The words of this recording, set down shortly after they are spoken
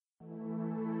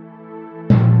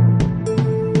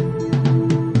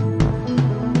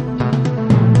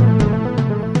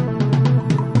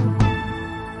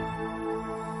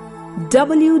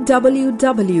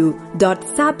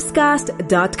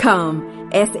www.sabscast.com.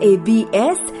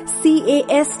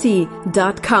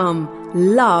 sabscast.com.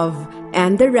 Love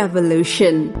and the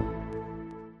Revolution.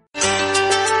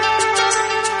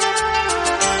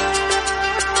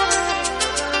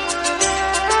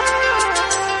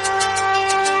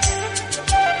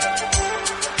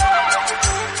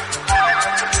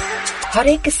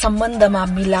 हरेक सम्बन्धमा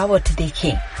मिलावट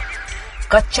देखे,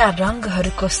 कच्चा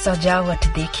रंगहरूको सजावट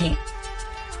देखे,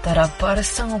 तर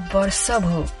वर्षौं वर्ष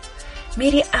भो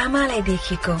मेरी आमालाई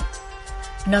देखेको,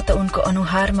 न त उनको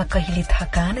अनुहारमा कहिले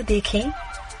थकान देखे,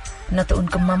 न त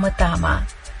उनको ममतामा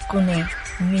कुनै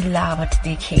मिलावट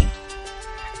देखे।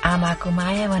 आमाको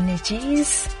माया भन्ने चीज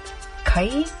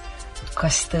खै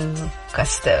कस्तो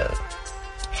कस्तो।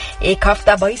 एक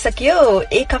हफ्ता भइसक्यो,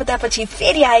 एक हप्तापछि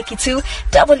फेरि आएकी छु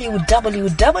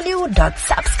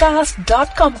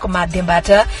www.sabscast.com को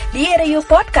माध्यमबाट लिएर यो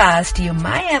पडकास्ट, यो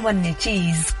माया भन्ने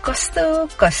चीज कस्तो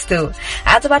कस्तो।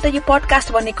 आजबाट यो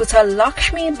पडकास्ट बनेको छ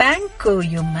लक्ष्मी ब्याङ्कको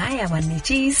यो माया भन्ने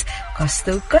चीज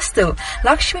कस्तो कस्तो।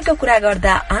 लक्ष्मीको कुरा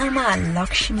गर्दा आमा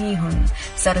लक्ष्मी हुन्,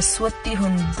 सरस्वती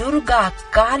हुन्, दुर्गा,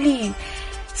 काली,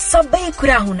 सबै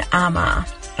कुरा हुन् आमा।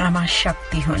 आमा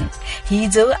शक्ति हुन्।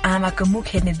 हिजो आमाको मुख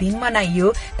हेर्ने दिन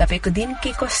मनाइयो। तपाईको दिन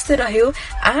के कस्तो रह्यो?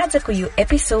 आजको यो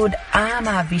एपिसोड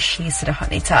आमा विशेष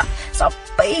रहनेछ।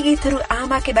 सबै गीतहरू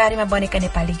आमाकै बारेमा बनेका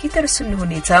नेपाली गीतहरू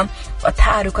सुन्नुहुनेछ।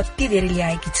 कथाहरू कति धेरै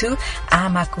ल्याएकी छु,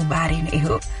 आमाको बारे नै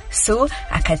हो। सो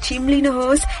आँखा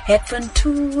चिम्लिनुहोस्, हेडफोन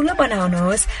ठूलो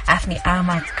बनाउनुहोस्, आफ्नी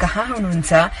आमा कहाँ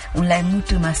हुनुहुन्छ उनलाई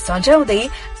मुटुमा सजाउँदै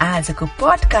आजको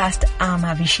पडकास्ट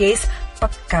आमा विशेष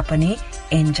पक्का पनि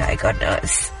एन्जॉय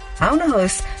गर्नुहोस्।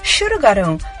 आउनुहोस् सुरु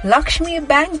गरौं लक्ष्मी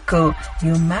ब्याङ्कको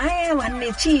यो माया भन्ने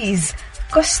चीज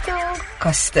कस्तो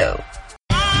कस्तो।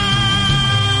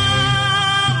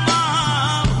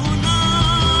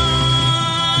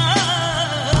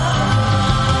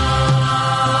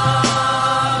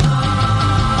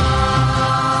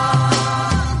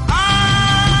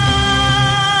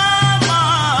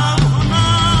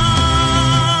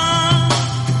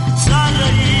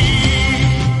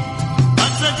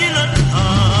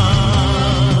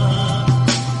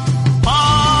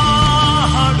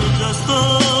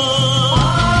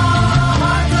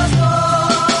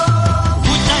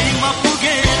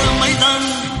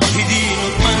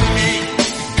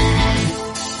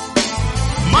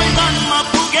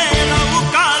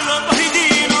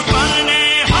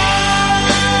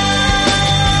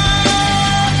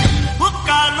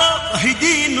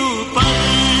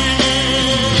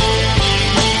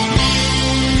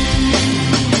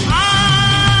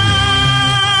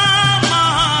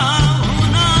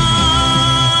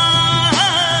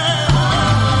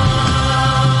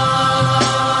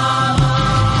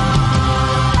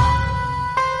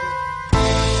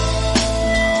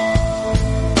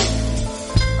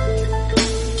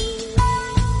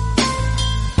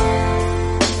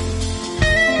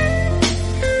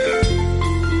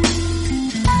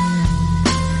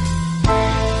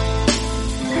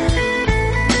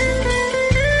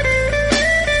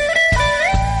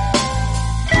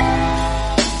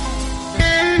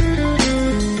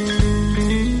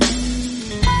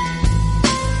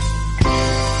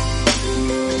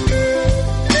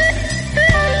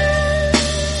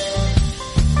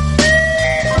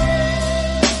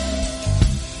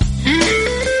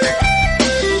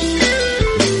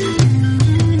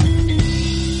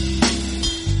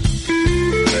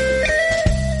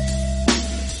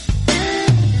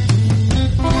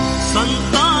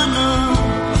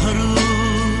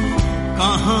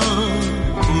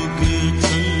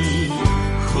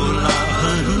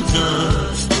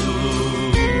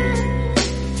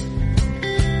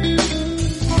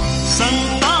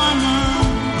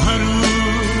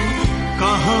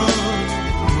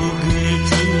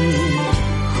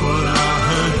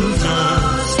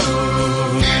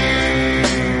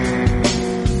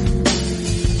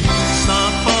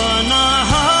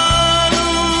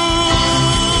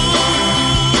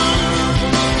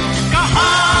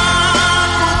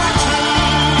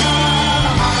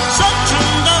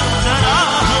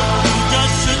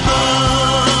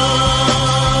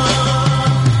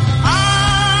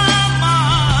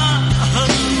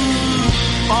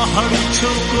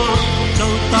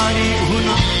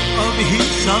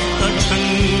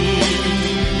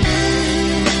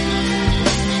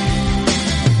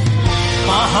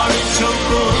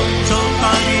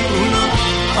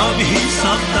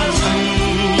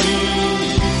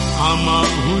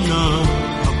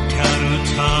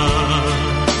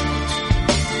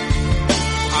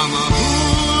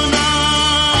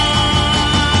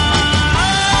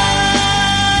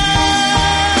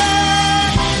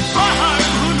 पहाड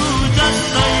हुनु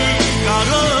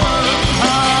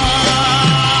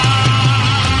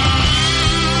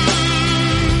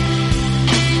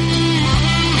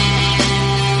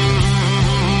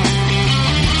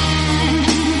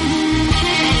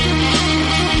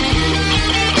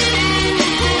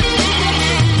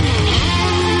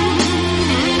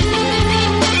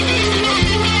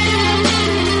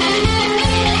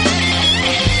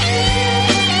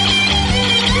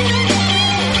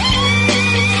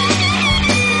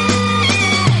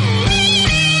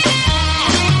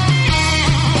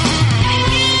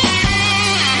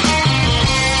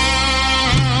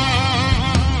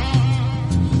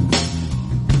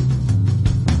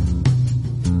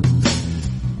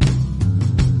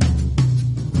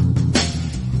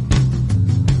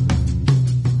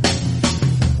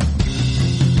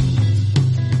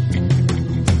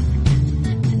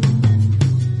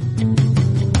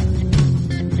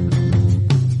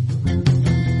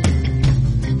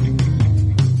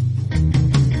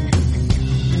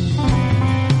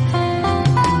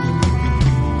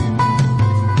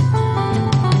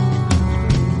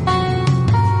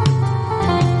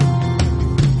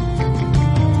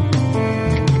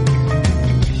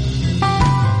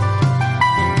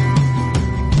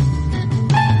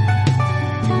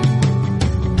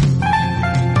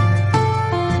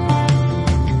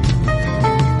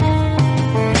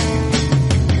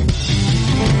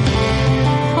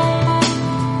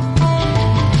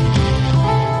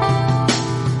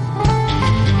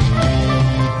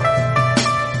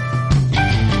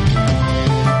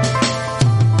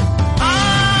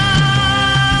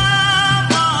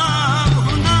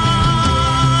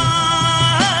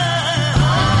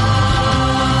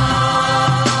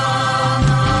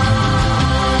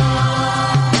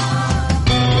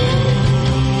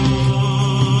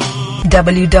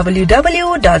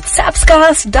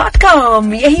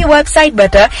www.sapscast.com यही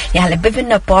वेबसाइटबाट यहाँले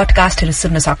विभिन्न पडकास्टहरू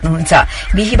सुन्न सक्नुहुन्छ।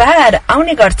 बिहीबार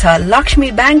आउने गर्छ लक्ष्मी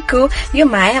ब्याङ्कको यो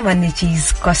माया भन्ने चीज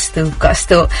कस्तो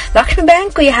कस्तो। लक्ष्मी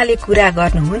ब्याङ्कको यहाँले कुरा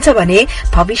गर्नुहुन्छ भने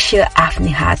भविष्य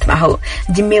आफ्नै हातमा हो।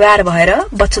 जिम्मेवार भएर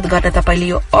बचत गर्न तपाईले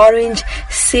यो ऑरेन्ज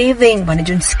सेभिङ भन्ने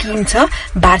जुन स्किम छ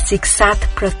वार्षिक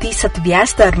 7%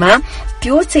 ब्याज दरमा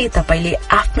त्यो चाहिँ तपाईले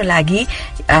आफ्नो लागि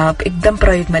एकदम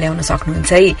प्रयोगमा ल्याउन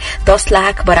सक्नुहुन्छ है। 10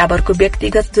 लाख बराबरको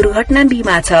व्यक्तिगत दुर्घटना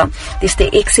बीमा छ। त्यस्तै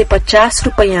 150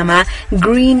 रुपैयाँमा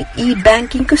ग्रीन ई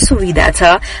ब्याङ्किङको सुविधा छ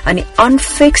अनि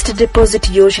अनफिक्स्ड डिपोजिट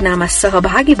योजनामा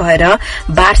सहभागी भएर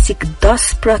वार्षिक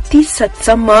 10%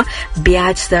 सम्म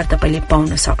ब्याज दर तपाईले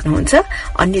पाउन सक्नुहुन्छ।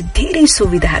 अन्य धेरै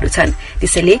सुविधाहरू छन्।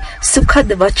 त्यसैले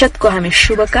सुखद बचतको हामी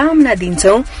शुभकामना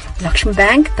दिन्छौं। लक्ष्मी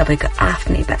ब्याङ्क तपाईको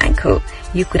आफ्नै ब्याङ्क हो।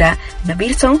 यो कुरा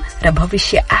नबिर्सौं र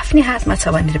भविष्य आफ्नै हातमा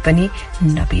छ भनेर पनि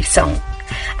नबिर्सौं।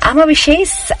 आमा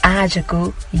विशेष आजको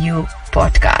यो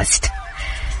पडकास्ट।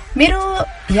 मेरो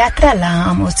यात्रा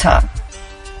लामो छ,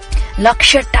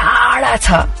 लक्ष्य टाढा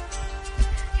छ।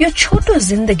 यो छोटो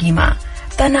जिन्दगीमा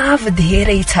तनाव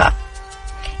धेरै छ।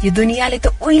 यो दुनियाँले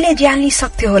त उहिले जान्नै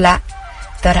सक्थ्यो होला,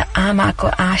 तर आमाको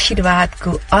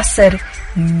आशीर्वादको असर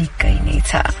निकै नै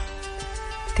छ।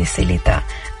 त्यसैले त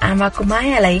आमाको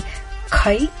मायालाई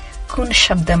खै कुन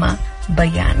शब्दमा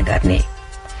बयान गर्ने।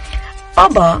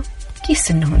 अब के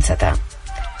सुन्नुहुन्छ त?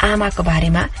 आमाको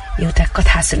बारेमा एउटा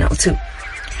कथा सुनाउँछु।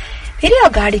 फेरि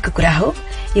अगाडिको कुरा हो।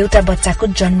 एउटा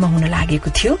बच्चाको जन्म हुन लागेको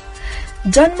थियो।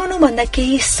 जन्मनु भन्दा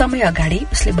केही समय अगाडि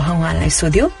उसले भगवानलाई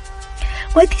सोध्यो,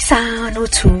 म यति सानो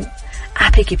छु,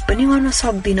 आफै के पनि गर्न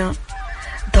सक्दिन,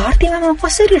 धरतीमा म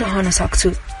कसरी रहन सक्छु?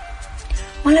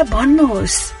 मलाई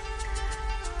भन्नुहोस्,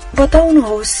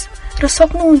 बताउनुहोस् र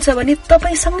सक्नुहुन्छ भने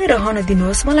तपाईसँगै रहन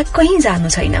दिनुहोस्, मलाई कहीँ जानु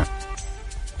छैन।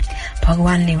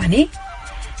 भगवानले भने,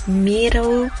 मेरो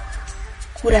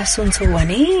कुरा सुन्छौ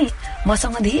भने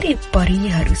मसँग धेरै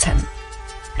परीहरू छन्,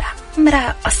 राम्रा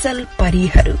असल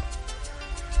परीहरू।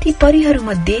 ती परीहरू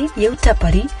मध्ये एउटा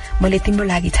परी मैले तिम्रो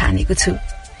लागि छानेको छु,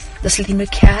 जसले तिम्रो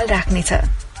ख्याल राख्नेछ।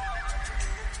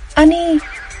 अनि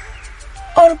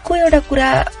अर्को एउटा कुरा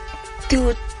त्यो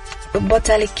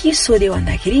बच्चाले के सोध्यो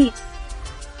भन्दाखेरि,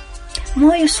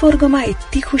 म यो स्वर्गमा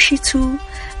यति खुशी छु,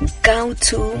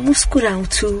 गाउँछु,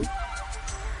 मुस्कुराउँछु,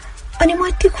 अनि म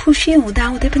यति खुशी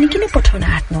हुँदाहुँदै पनि किन पठाउन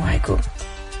आँट्नु भएको?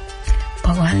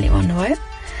 भगवानले भन्नुभयो,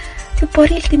 त्यो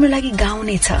परीले तिम्रो लागि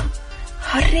गाउनेछ,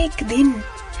 हरेक दिन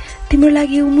तिम्रो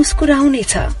लागि ऊ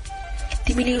मुस्कुराउनेछ,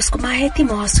 तिमीले उसको माया यति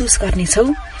महसुस गर्नेछौ,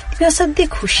 तिमी असाध्यै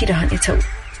खुशी रहनेछौ।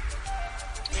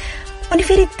 अनि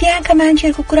फेरि त्यहाँका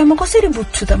मान्छेहरूको कुरा म कसरी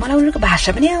बुझ्छु त? मलाई उनीहरूको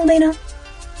भाषा पनि आउँदैन।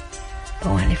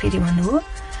 भगवानले फेरि भन्नुभयो,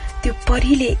 त्यो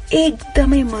परीले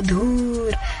एकदमै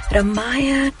मधुर र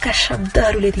मायाका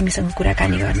शब्दहरूले तिमीसँग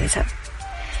कुराकानी गर्नेछ।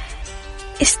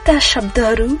 यस्ता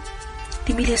शब्दहरू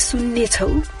तिमीले सुन्नेछौ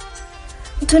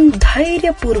जुन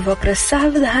धैर्यपूर्वक र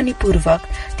सावधानीपूर्वक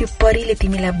त्यो परीले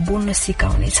तिमीलाई बोल्न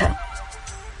सिकाउनेछ।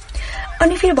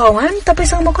 अनि फेरि भगवान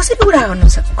तपाईसँग म कसरी कुरा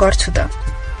गर्छु त?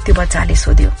 त्यो बच्चाले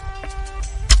सोध्यो।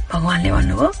 भगवानले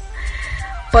भन्नुभयो,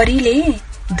 परीले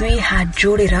 2 हात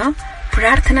जोडेर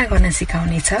प्रार्थना गर्न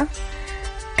सिकाउनेछ,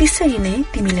 त्यसरी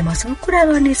नै तिमीले मसँग कुरा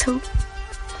गर्नेछौ।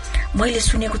 मैले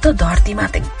सुनेको त धरतीमा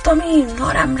त एकदमै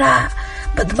नराम्रा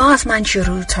बदमाश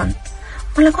मान्छेहरू छन्,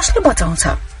 मलाई कसले बचाउँछ?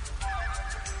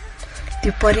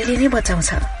 त्यो परीले नै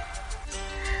बचाउँछ।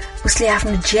 उसले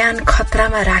आफ्नो ज्यान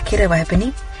खतरामा राखेर भए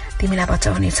पनि तिमीलाई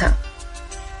बचाउनेछ।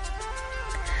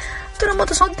 तर म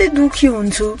त सधैँ दुखी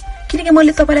हुन्छु, किनकि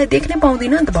मैले तपाईलाई देख्नै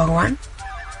पाउँदिन नि त भगवान।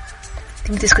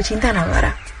 तिमी त्यसको चिन्ता नगर।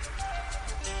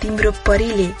 तिम्रो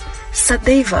परीले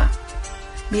सदैव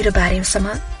मेरो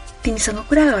बारेमा तिमीसँग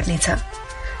कुरा गर्नेछ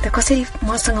र कसरी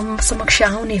मसँग समक्ष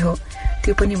आउने हो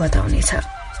त्यो पनि बताउनेछ।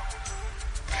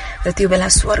 र त्यो बेला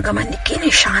स्वर्गमा निकै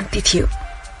नै शान्ति थियो।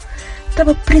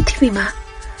 तब पृथ्वीमा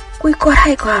कोही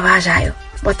कराएको आवाज आयो।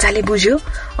 बच्चाले बुझ्यो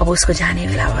अब उसको जाने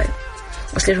बेला भयो।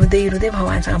 उसले रुँदै रुँदै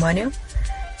भगवानसँग भन्यो,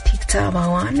 ठिक छ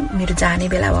भगवान, मेरो जाने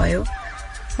बेला भयो,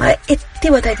 मलाई यति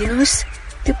बताइदिनुहोस्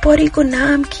त्यो परीको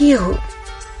नाम के हो?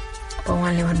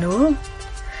 भगवानले भन्नुभयो,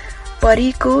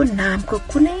 परीको नामको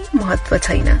कुनै महत्व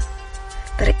छैन,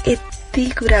 तर यति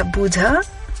कुरा बुझ,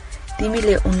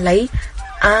 तिमीले उनलाई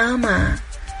आमा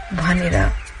भनेर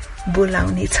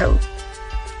बोलाउने छौ।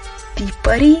 ती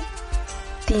परी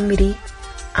तिम्री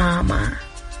आमा।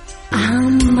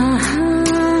 आमा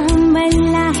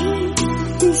मलाई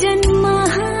जन्म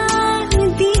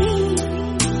दि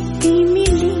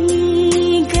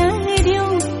तिमीले गर्यौ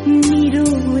मेरो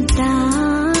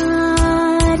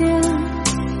उद्धार,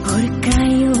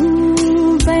 हुर्कायौ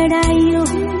बढायौ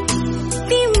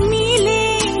तिमीले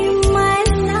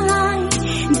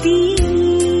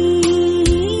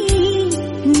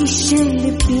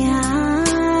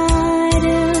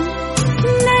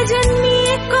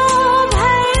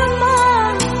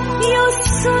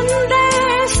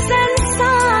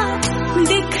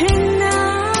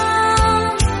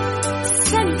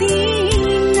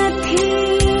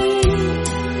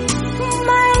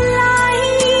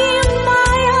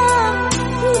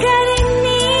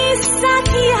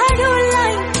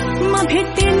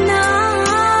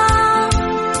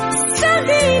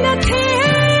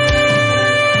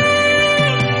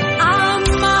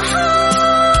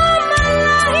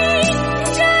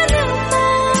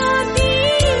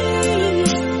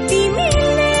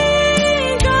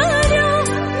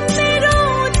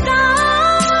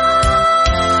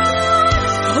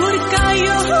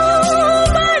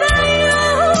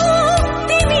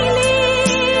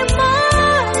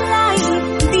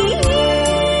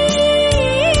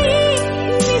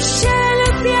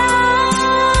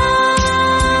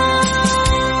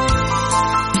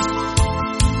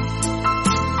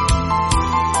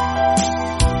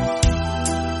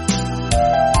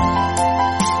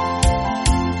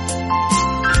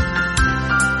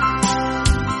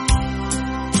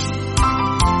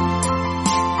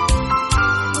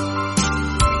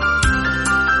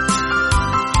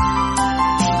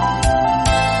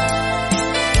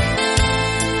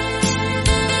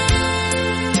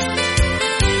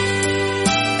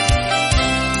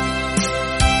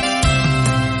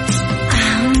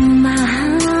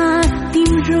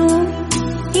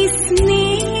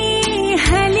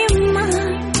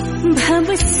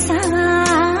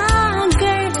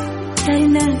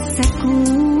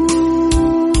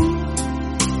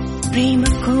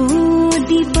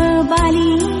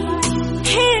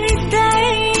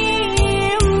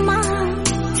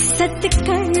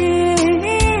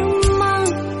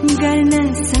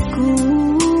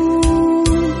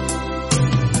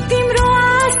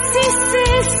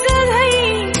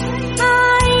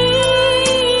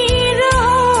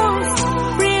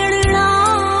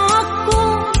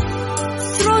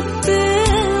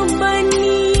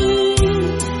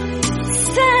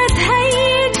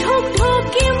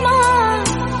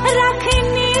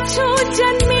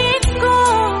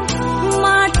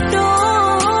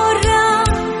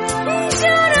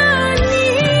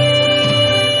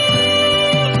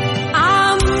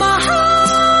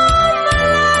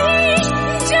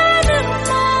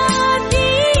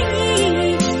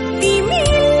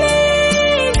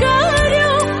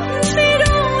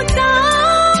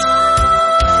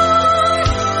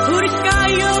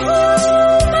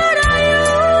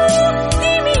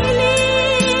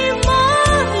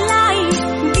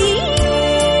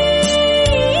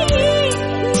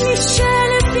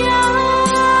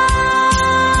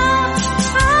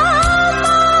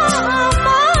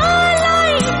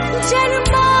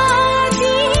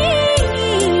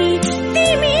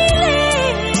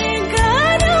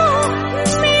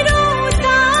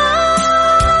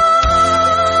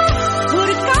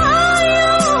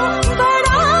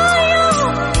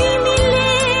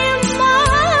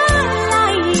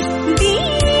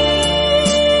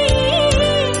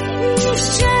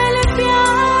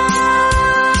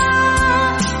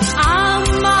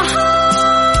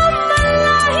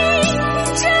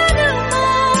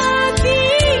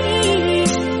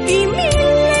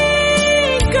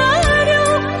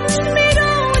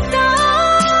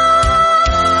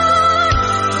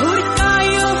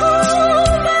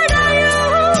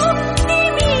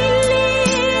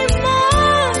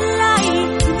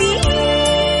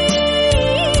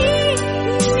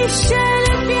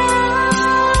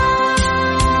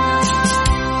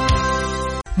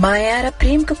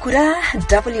दिनको कुरा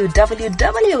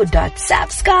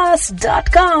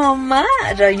www.sapscast.com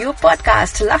र यो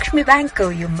पडकास्ट लक्ष्मी ब्याङ्कको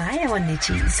यो माया भन्ने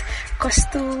चीज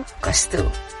कस्तो कस्तो।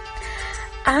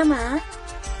 आमा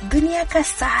दुनियाँका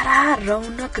सारा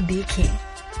रौनक देखे,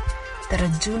 तर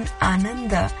जुन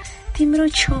आनन्द तिम्रो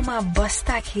छेउमा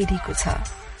बस्दाखेरिको छ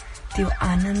त्यो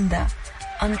आनन्द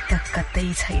अन्त कतै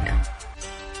छैन।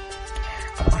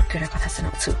 अब अर्को एउटा कथा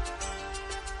सुनाउँछु।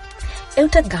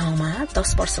 एउटा गाउँमा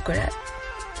 10 वर्षको एउटा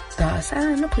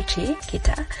सानो पुच्छे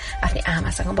केटा आफ्नै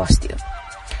आमासँग बस्थ्यो।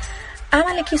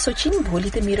 आमाले के सोचिन्,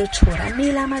 भोलि त मेरो छोरा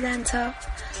मेलामा जान्छ,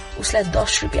 उसलाई 10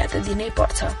 रुपियाँ त दिनै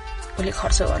पर्छ, उसले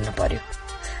खर्च गर्नु पर्यो।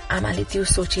 आमाले त्यो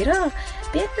सोचेर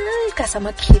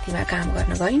बेलुकासम्म खेतीमा काम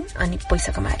गर्न गइन् अनि पैसा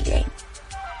कमाएर ल्याइन्।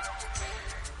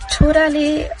 छोराले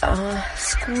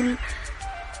स्कुल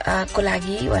को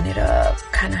लागि भनेर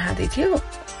खाना खाँदै थियो।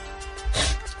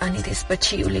 अनि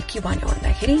त्यसपछि उसले के भन्यो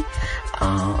भन्दाखेरि,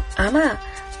 आमा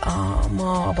म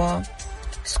अब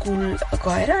स्कुल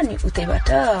गएर अनि उतैबाट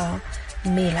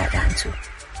मेला जान्छु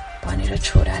भनेर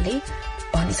छोराले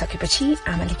भनिसकेपछि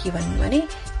आमाले के भन्नु भने,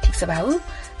 ठिक छ बाबु,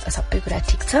 सबै कुरा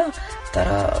ठिक छ, तर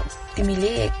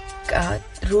तिमीले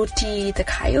रोटी त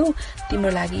खायो,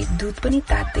 तिम्रो लागि दुध पनि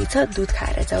तात्दैछ, दुध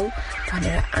खाएर जाऊ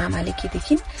भनेर आमाले के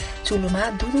देखिन्,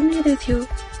 चुलोमा दुध उम्लिँदै थियो।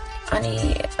 अनि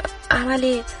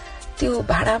आमाले त्यो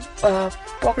भाँडा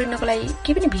पक्रिनको लागि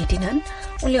के पनि भेटिनन्।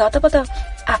 उनले हतपत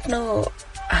आफ्नो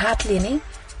हातले नै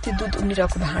त्यो दुध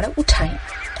उम्लिरहेको भाँडा उठाए।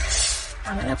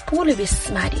 आमालाई पोले बेस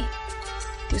मारी।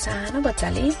 त्यो सानो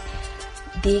बच्चाले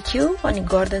देख्यो अनि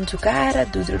गर्दन झुकाएर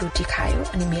दुध र रोटी खायो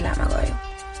अनि मेलामा गयो।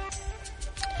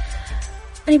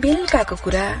 अनि बेलुकाको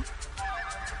कुरा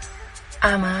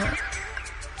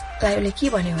आमालाई उसले के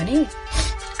भन्यो भने,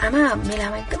 आमा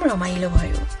मेलामा एकदम रमाइलो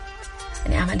भयो।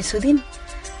 अनि आमाले सोधिन्,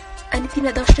 अनि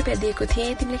तिमीलाई 10 रुपियाँ दिएको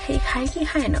थिएँ, तिमीले खाए कि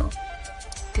खाएनौ?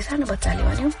 त्यो सानो बच्चाले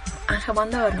भन्यो, आँखा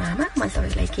बन्द गर्नु आमा, मैले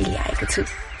तपाईँलाई के ल्याएको छु।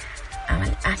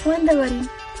 आमाले आँखा बन्द गरिन्।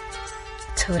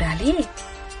 छोराले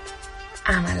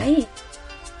आमालाई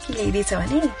के ल्याइदिएछ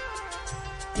भने,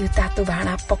 त्यो तातो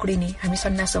भाँडा पक्रिने, हामी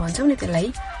सन्नासो भन्छौँ नि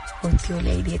त्यसलाई, हो त्यो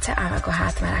ल्याइदिएछ। आमाको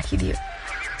हातमा राखिदियो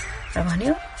र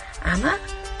भन्यो, आमा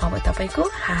अब तपाईँको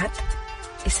हात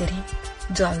यसरी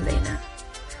जल्दैन।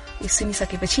 यो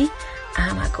सुनिसकेपछि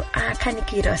आमाको आँखा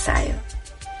निकै रसायो।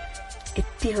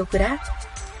 यति हो कुरा,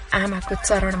 आमाको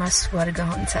चरणमा स्वर्ग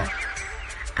हुन्छ।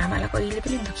 आमालाई कहिले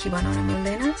पनि दुखी बनाउन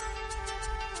मिल्दैन।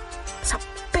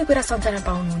 सबै कुरा संसारमा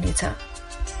पाउनुहुनेछ,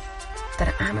 तर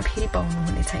आमा फेरि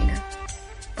पाउनुहुने छैन।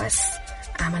 बस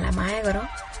आमालाई माया गरौँ,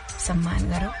 सम्मान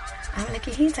गरौँ। आमालाई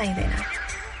केही चाहिँदैन,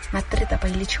 मात्रै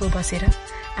तपाईँले छेउ बसेर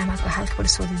आमाको हालखबर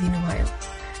सोधिदिनु भयो,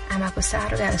 आमाको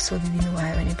साह्रो गाह्रो सोधिदिनु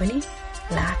भयो भने पनि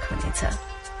लाख हुनेछ।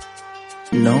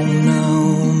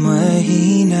 9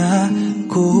 महिना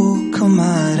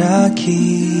कोखमा राखी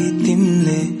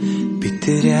तिमीले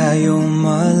भित्र्यायो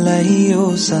मलाई यो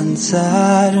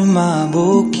संसारमा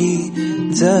बोकी।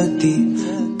 जति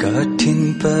कठिन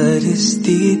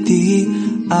परिस्थिति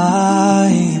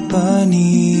आए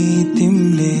पनि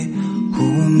तिमीले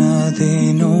हुन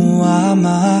दिनौ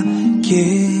आमा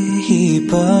केही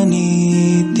पनि।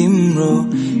 तिम्रो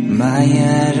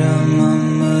माया र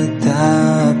ममता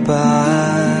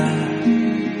पार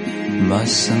म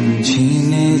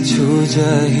सम्झिने छु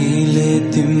जहिले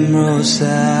तिम्रो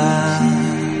साथ।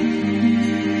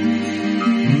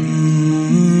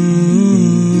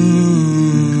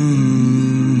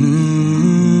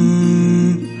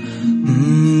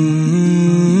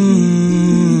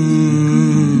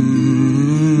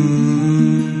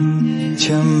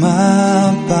 क्षमा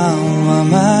पाऊ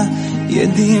आमा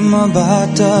यदि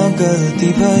मबाट गल्ती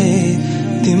भए,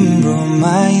 तिम्रो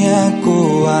मायाको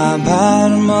आभार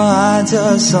म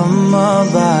आजसम्म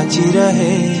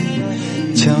बाँचिरहे।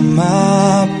 क्षमा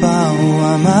पाऊ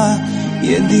आमा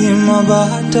यदि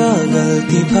मबाट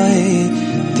गल्ती भए,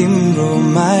 तिम्रो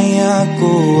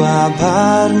मायाको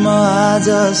आभार म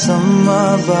आजसम्म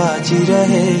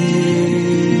बाँचिरहे।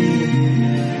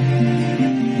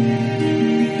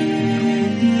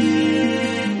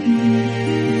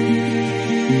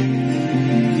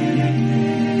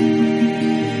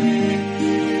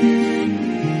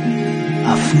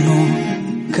 आफ्नो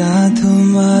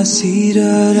काँधोमा शिर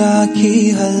राखी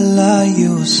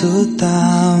हल्लायो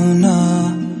सुताउन,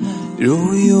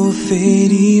 रोयो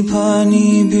फेरि भनी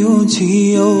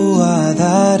बिउजियो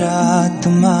आधा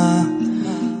रातमा।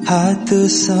 हात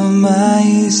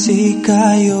समाई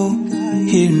सिकायो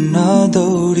हिँड्न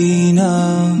दौडिन,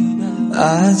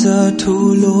 आज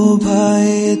ठुलो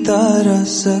भए तर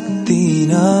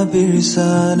सक्दिन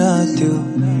बिर्सन त्यो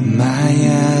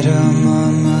माया र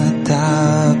ममता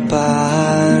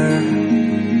पार।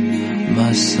 म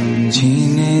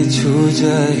सम्झिने छु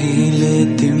जहिले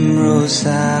तिम्रो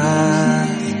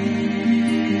साथ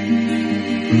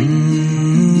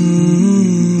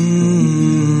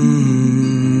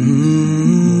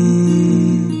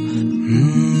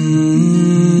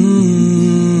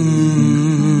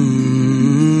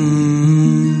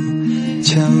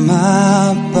क्षमा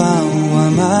पाऊ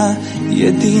आमा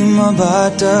यदि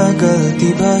मबाट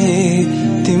गल्ती भए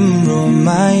तिम्रो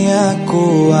मायाको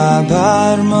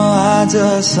आभार म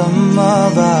आजसम्म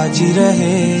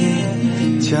बाँचिरहे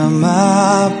क्षमा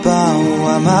पाऊ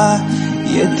आमा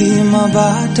यदि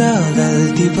मबाट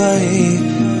गल्ती भए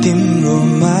तिम्रो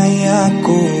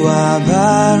मायाको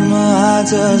आभार म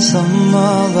आजसम्म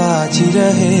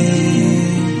बाँचिरहे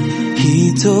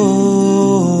हिजो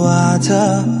आज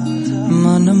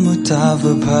मनमुटाव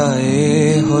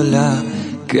भए होला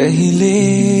कहिले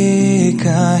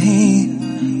काहीँ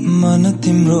मन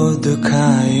तिम्रो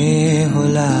दुखाए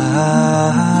होला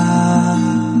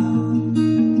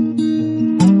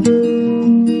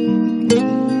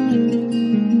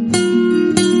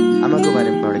आमाको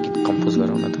बारेमा एउटा गीत कम्पोज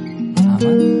गरौँ न त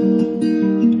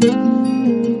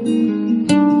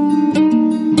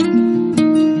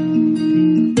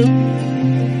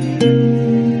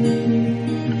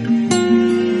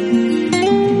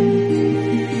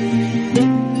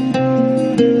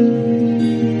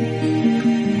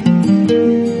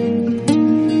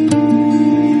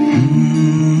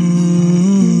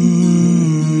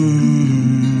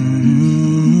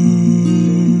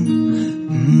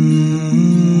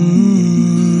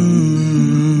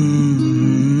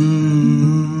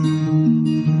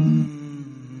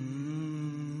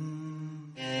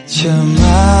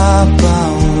क्षमा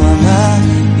पाऊ आमा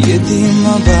यदि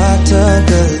मबाट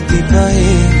गल्ती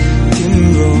भए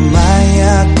तिम्रो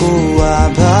मायाको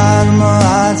आभार म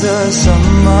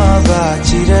आजसम्म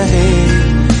बाँचिरहे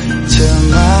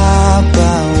क्षमा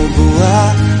पाऊ बुवा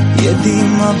यदि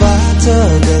मबाट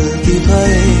गल्ती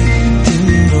भए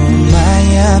तिम्रो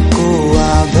मायाको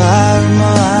आभार म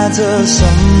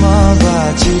आजसम्म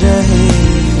बाँचिरहे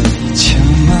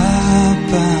क्षमा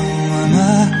पाऊ आमा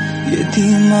यदि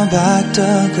मबाट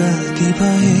गल्ती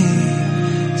भए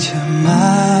क्षमा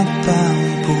पाऊ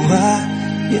बुवा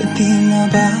यदि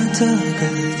मबाट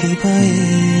गल्ती भए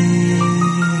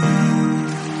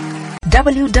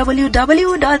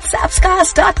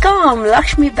www.sapscast.com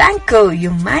लक्ष्मी ब्याङ्कको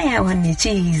यो माया भन्ने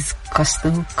चीज कस्तो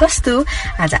कस्तो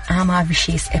आज आमा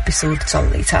विशेष एपिसोड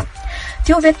चल्दैछ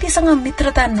त्यो व्यक्तिसँग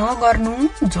मित्रता नगर्नु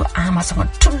जो आमासँग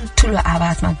ठुल्ठुलो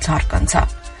आवाजमा झर्कन्छ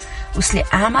उसले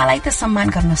आमालाई त सम्मान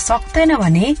गर्न सक्दैन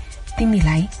भने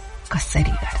तिमीलाई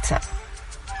कसरी गर्छ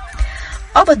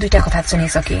अब दुईटा कथा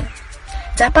सुनिसके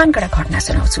जापानका घटना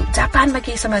सुनाउँछु जापानमा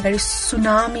केही समय अगाडि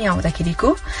सुनामी आउँदाखेरिको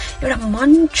एउटा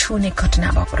मन छुने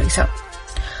घटना भएको रहेछ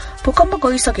भूकम्प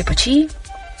गइसकेपछि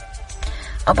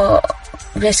अब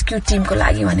रेस्क्यु टिमको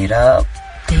लागि भनेर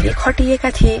धेरै खटिएका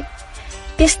थिए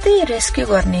त्यस्तै रेस्क्यु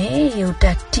गर्ने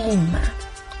एउटा टिममा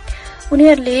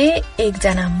उनीहरूले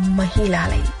एकजना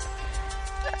महिलालाई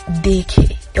देखे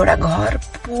एउटा घर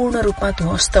पूर्ण रूपमा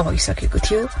ध्वस्त भइसकेको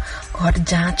थियो घर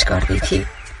जाँच गर्दै थिए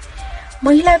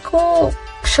महिलाको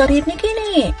शरीर निकै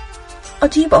नै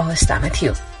अजीब अवस्थामा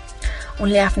थियो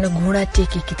उनले आफ्नो घुँडा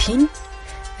टेकेकी थिइन्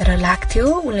र लाग्थ्यो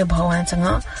उनले भगवानसँग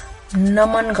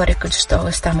नमन गरेको जस्तो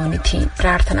अवस्थामा उनी थिइन्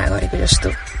प्रार्थना गरेको जस्तो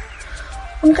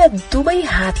उनका दुवै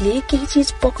हातले केही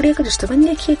चीज पक्रिएको जस्तो पनि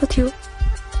देखिएको थियो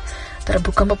तर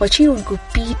भूकम्पपछि उनको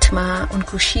पीठमा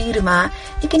उनको शिरमा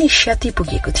निकै नै क्षति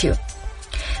पुगेको थियो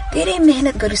धेरै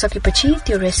मेहनत गरिसकेपछि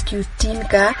त्यो रेस्क्यु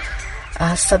टिमका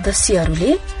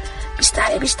सदस्यहरूले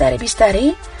बिस्तारै बिस्तारै बिस्तारै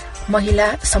महिला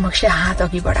समक्ष हात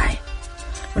अघि बढाए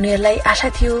उनीहरूलाई आशा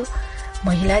थियो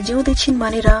महिला जिउँदै छिन्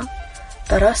भनेर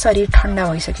तर शरीर ठण्डा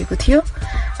भइसकेको थियो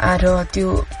र त्यो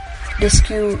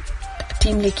रेस्क्यु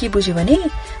टिमले के बुझ्यो भने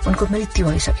उनको मृत्यु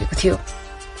भइसकेको थियो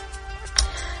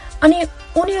अनि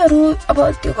उनीहरू अब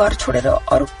त्यो घर छोडेर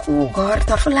अर्को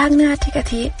घरतर्फ लाग्न आँटेका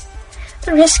थिए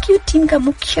तर रेस्क्यु टिमका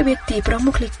मुख्य व्यक्ति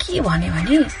प्रमुखले के भने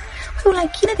उनलाई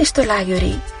किन त्यस्तो लाग्यो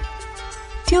रे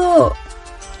त्यो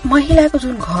महिलाको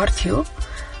जुन घर थियो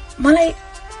मलाई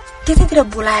त्यतैतिर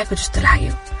बोलाएको जस्तो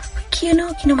लाग्यो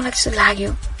किन मलाई त्यस्तो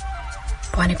लाग्यो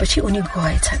भनेपछि उनी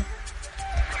गएछन्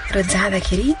र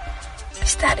जाँदाखेरि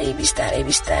बिस्तारै बिस्तारै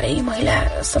बिस्तारै महिला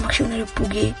समक्ष उनीहरू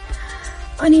पुगे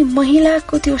अनि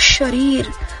महिलाको त्यो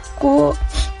शरीरको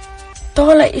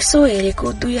तल यसो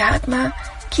हेरेको दुई हातमा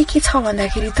के छ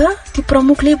भन्दाखेरि त त्यो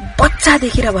प्रमुखले बच्चा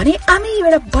देखेर भने आमी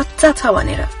एउटा बच्चा छ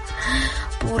भनेर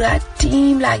पूरा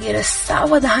टिम लागेर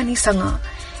सावधानीसँग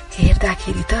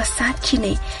हेर्दाखेरि त साँच्ची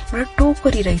नै एउटा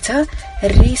टोकरी रहेछ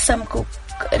रेशमको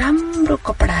राम्रो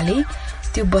कपडाले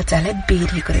त्यो बच्चालाई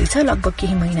बेरिएको रहेछ। लगभग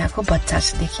केही महिनाको बच्चा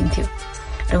देखिन्थ्यो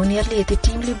र उनीहरूले त्यो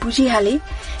टिमले बुझिहाले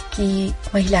कि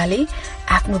महिलाले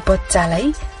आफ्नो बच्चालाई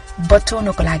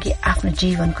बचाउनको लागि आफ्नो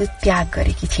जीवनको त्याग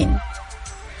गरेकी थिइन्।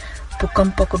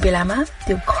 भूकम्पको बेलामा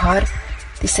त्यो घर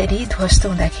त्यसरी ध्वस्त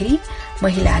हुँदाखेरि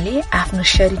महिलाले आफ्नो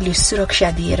शरीरले सुरक्षा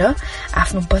दिएर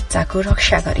आफ्नो बच्चाको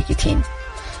रक्षा गरेकी थिइन्।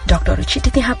 डाक्टरहरू छिटो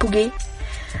त्यहाँ पुगे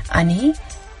अनि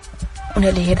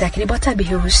उनीहरूले हेर्दाखेरि बच्चा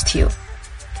बेहोस थियो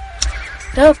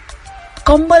र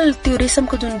कम्बल त्यो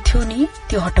रेशमको जुन थियो नि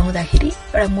त्यो हटाउँदाखेरि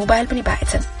एउटा मोबाइल पनि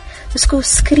पाएछन्। त्यसको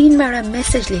स्क्रिनमा एउटा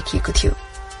मेसेज लेखिएको थियो,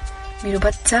 मेरो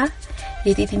बच्चा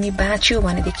यदि तिमी बाँच्यो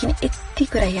भनेदेखि यति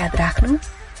कुरा याद राख्नु,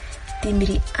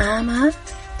 तिम्री आमा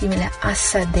तिमीलाई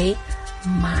असाध्यै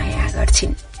माया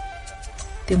गर्छिन्।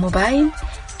 त्यो मोबाइल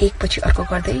एकपछि अर्को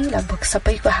गर्दै लगभग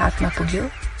सबैको हातमा पुग्यो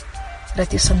र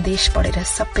त्यो सन्देश पढेर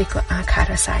सबैको आँखा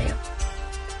रसायो।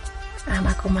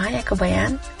 आमाको मायाको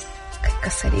बयान खै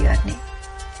कसरी गर्ने,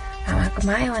 आमाको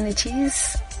माया भन्ने चिज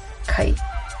खै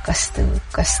कस्तो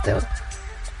कस्तो।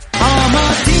 आमा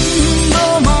तिम्रो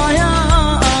माया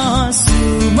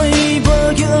आँसुमै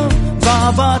बग्यो,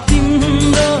 बाबा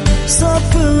तिम्रो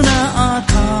सपना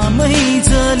आँखामै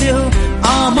जल्यो।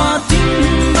 आमा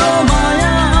तिम्रो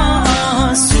माया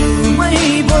आँसुमै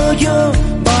बग्यो,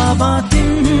 बाबा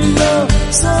तिम्रो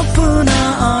सपना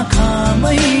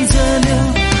आँखामै जल्यो।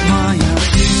 माया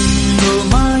तिम्रो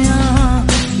माया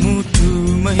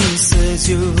मुटुमै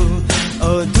सज्यो,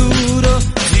 अधुरो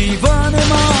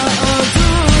जीवनमा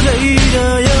अधुरै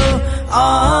रह्यो।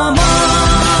 आमा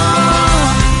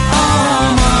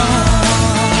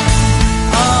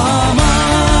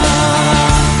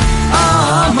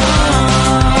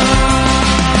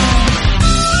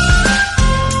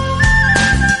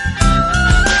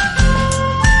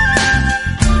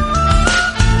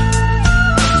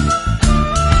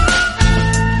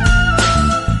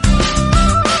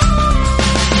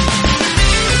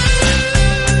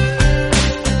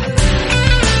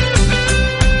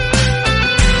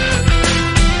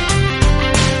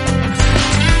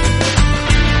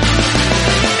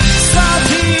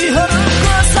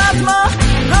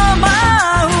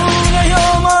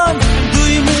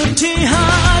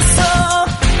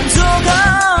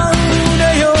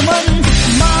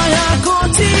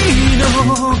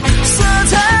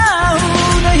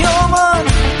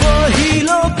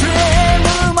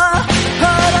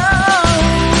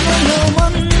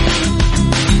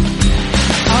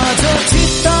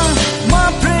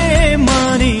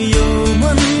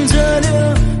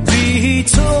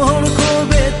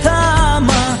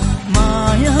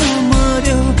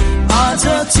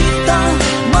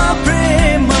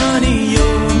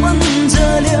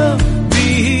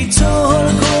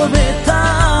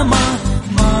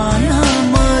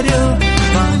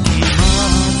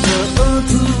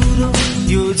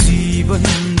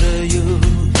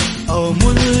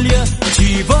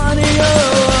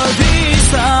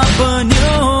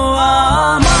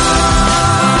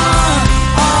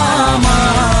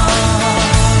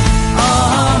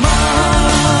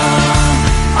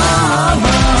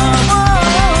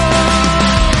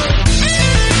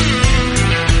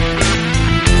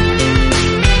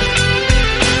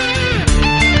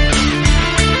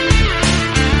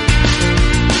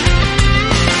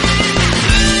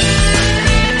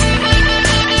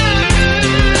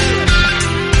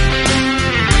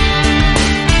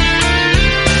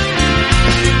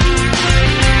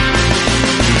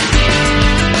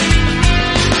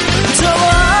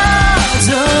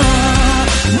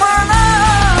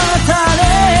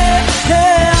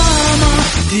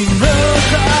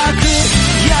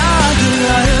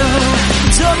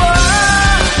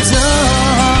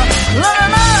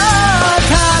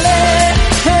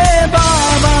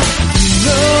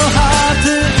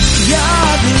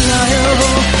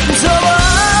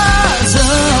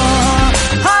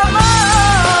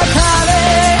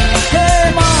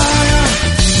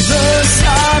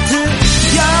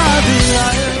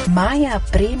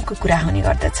प्रेमको कुरा हुने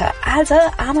गर्दछ। आज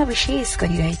आमा विशेष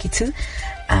गरिरहेकी छु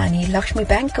अनि लक्ष्मी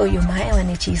ब्याङ्कको यो माया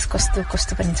भन्ने चिज कस्तो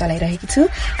कस्तो पनि चलाइरहेकी छु।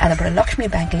 आजबाट लक्ष्मी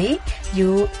ब्याङ्कले यो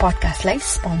पडकास्टलाई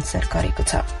स्पोन्सर गरेको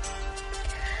छ।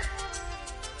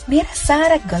 मेरा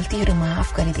सारा गल्तीहरू माफ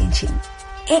गरिदिन्छन्,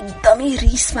 एकदमै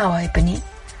रिसमा भए पनि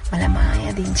मलाई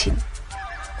माया दिन्छन्।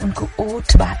 उनको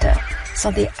ओठबाट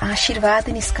सधैँ आशीर्वाद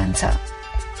निस्कन्छ।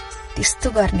 त्यस्तो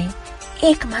गर्ने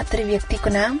एक मात्र व्यक्तिको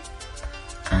नाम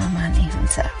आमा नै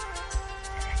हुन्छ।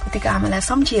 कतिको आमालाई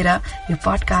सम्झिएर यो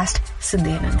पडकास्ट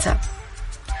सुन्दै हुनुहुन्छ।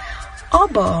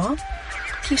 अब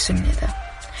के सुन्ने त,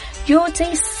 यो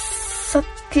चाहिँ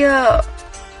सत्य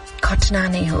घटना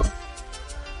नै हो।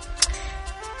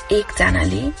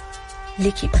 एकजनाले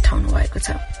लेखी पठाउनु भएको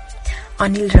छ।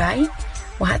 अनिल राई,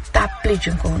 उहाँ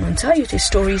ताप्लेजुङको हुनुहुन्छ। यो चाहिँ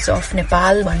स्टोरीज अफ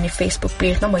नेपाल भन्ने फेसबुक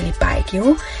पेजमा मैले पाएकी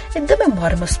हुँ। एकदमै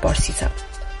मर्मस्पर्शी छ।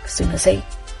 सुन्नुहोस् है।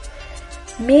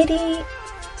 मेरी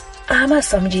आमा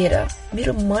सम्झिएर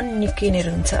मेरो मन निकै नै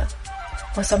रुन्छ।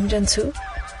 म सम्झन्छु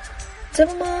जब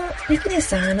म निकै नै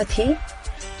सानो थिएँ,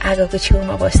 आगोको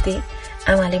छेउमा बस्थे,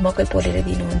 आमाले मकै पोलेर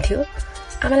दिनुहुन्थ्यो।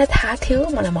 आमालाई थाहा थियो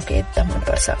मलाई मकै एकदम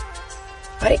मनपर्छ।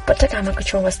 हरेक पटक आमाको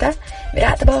छेउमा बस्दा मेरो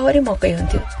हातभरि मकै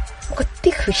हुन्थ्यो। म कति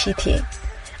खुसी थिएँ।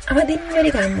 आमा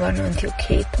दिनभरि काम गर्नुहुन्थ्यो,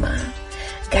 खेतमा,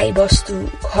 गाई बस्तु,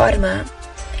 घरमा।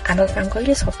 आमाको काम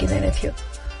कहिले सकिँदैन थियो।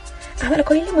 आमालाई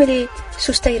कहिले मैले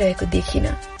सुस्ताइरहेको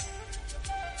देखिनँ।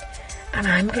 आमा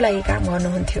हाम्रो लागि काम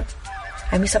गर्नुहुन्थ्यो।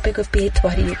 हामी सबैको पेट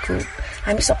भरिएको,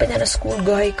 हामी सबैजना स्कुल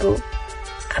गएको,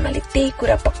 आमाले त्यही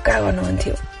कुरा पक्का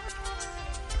गर्नुहुन्थ्यो।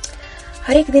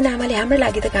 हरेक दिन आमाले हाम्रो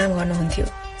लागि त काम गर्नुहुन्थ्यो,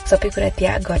 सबै कुरा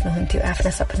त्याग गर्नुहुन्थ्यो।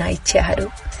 आफ्ना सपना, इच्छाहरू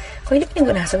कहिले पनि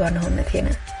गुनासो गर्नुहुन्न थिएन।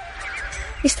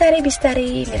 बिस्तारै बिस्तारै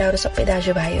मेरा अरू सबै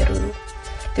दाजुभाइहरू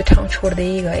त्यो ठाउँ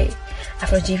छोड्दै गए,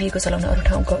 आफ्नो जीविका चलाउन अरू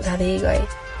ठाउँ जाँदै गए।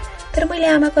 तर मैले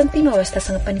आमाको अन्तिम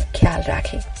अवस्थासँग पनि ख्याल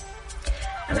राखेँ।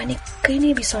 आमा निकै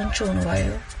नै बिसन्चो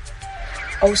हुनुभयो।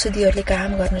 औषधिहरूले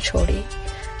काम गर्न छोडे।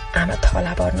 आमा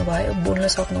थला पर्नुभयो, बोल्न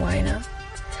सक्नु भएन।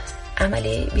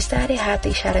 आमाले बिस्तारै हात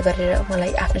इसारा गरेर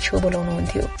मलाई आफ्नो छेउ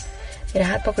बोलाउनुहुन्थ्यो। मेरो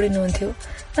हात पक्रिनुहुन्थ्यो,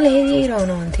 मलाई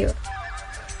हेरिरहनुहुन्थ्यो।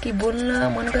 कि बोल्न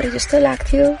मन गरे जस्तो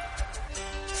लाग्थ्यो।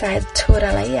 सायद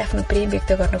छोरालाई आफ्नो प्रेम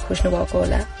व्यक्त गर्न खोज्नु भएको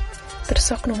होला, तर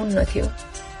सक्नुहुन्न थियो।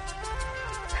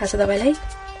 थाहा छ तपाईँलाई,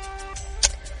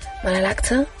 मलाई लाग्छ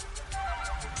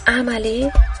आमाले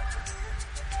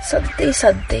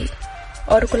सधैँ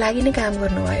अरूको लागि नै काम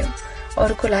गर्नुभयो,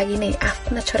 अरूको लागि नै,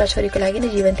 आफ्ना छोराछोरीको लागि नै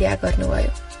जीवन त्याग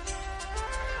गर्नुभयो।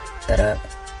 तर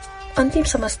अन्तिम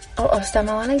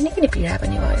अवस्थामा मलाई निकै नै पीडा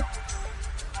पनि भयो।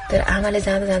 तर आमाले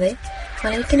जाँदा जाँदै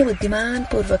मलाई निकै नै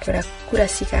बुद्धिमानपूर्वक एउटा कुरा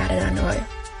सिकाएर जानुभयो।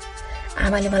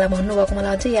 आमाले मलाई भन्नुभएको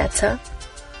मलाई अझै याद छ,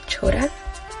 छोरा,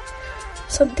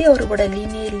 सधैँ अरूबाट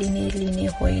लिने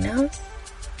होइन,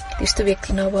 त्यस्तो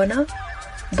व्यक्ति नबन,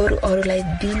 बरु अरूलाई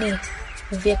दिने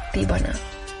व्यक्ति बन।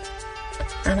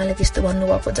 आमाले त्यस्तो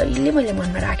भन्नुभएको जहिले मैले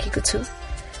मनमा राखेको छु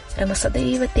र म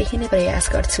सदैव त्यही नै प्रयास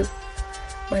गर्छु।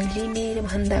 म लिने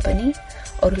भन्दा पनि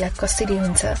अरूलाई कसरी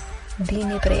हुन्छ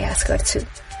दिने प्रयास गर्छु।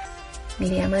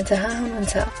 मेरी आमा जहाँ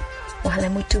हुनुहुन्छ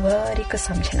उहाँलाई मुटुभरिको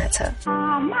सम्झना छ।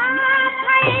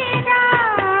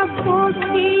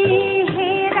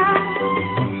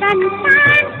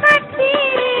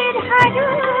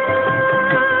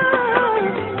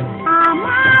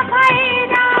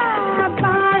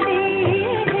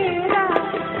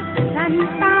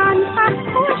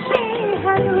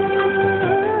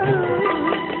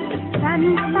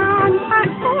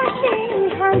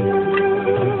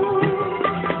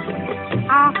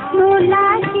 आफ्नो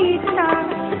लागि त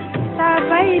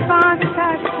सबै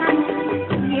बाँच्छन्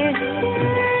यस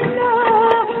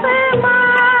लोकमा,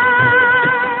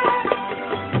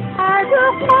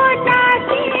 अरूको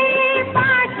लागि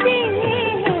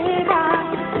बाँचिएर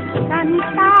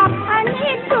संसार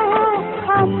अनि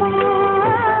दुःखमा,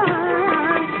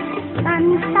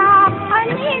 संसार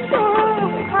अनि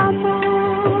दुःखमा।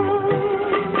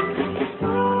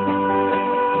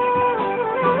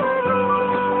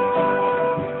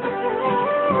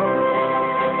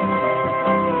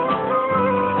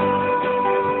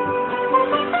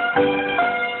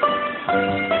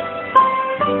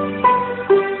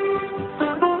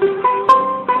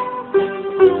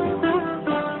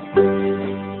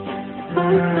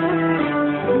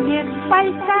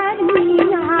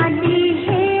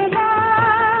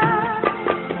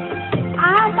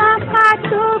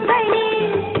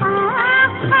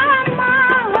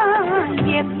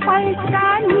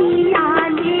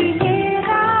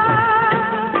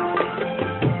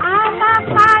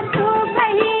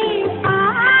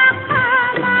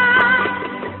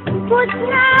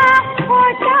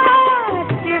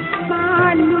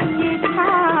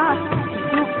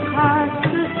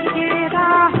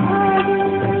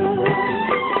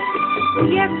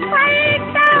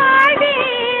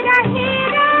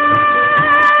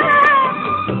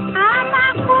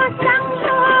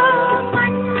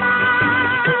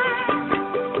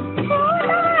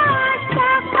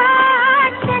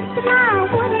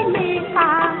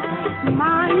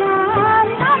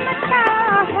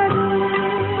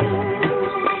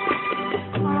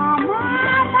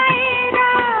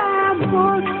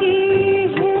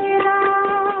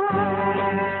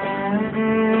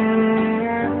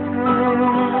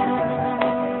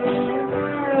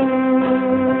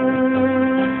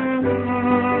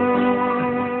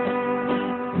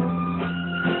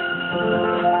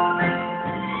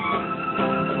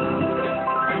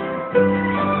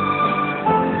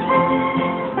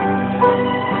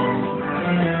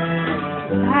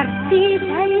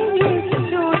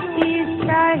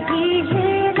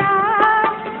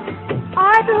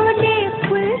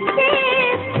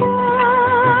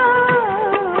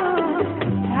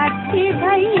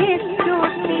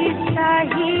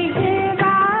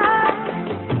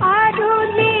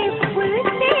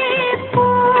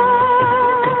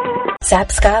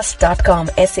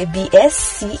 Sapscast.com,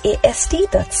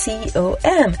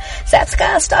 SABSCAST.com,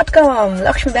 Sapscast.com.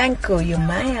 Lakshmi Bank को यो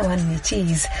माया भन्ने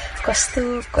चीज कस्तो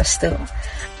कस्तो।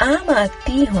 आमा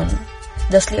ती हुन्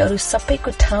जसले अरू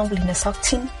सबैको ठाउँ लिन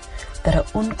सक्छिन्, तर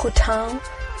उनको ठाउँ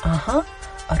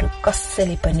अरू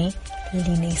कसैले पनि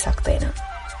लिनै सक्दैन।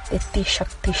 यति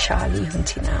शक्तिशाली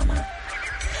हुन्छन् आमा।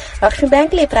 लक्ष्मी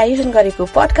ब्याङ्कले प्रायोजन गरेको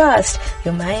पडकास्ट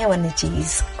यो माया भन्ने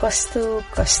चीज कस्तो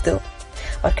कस्तो।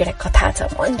 अर्को एउटा कथा छ,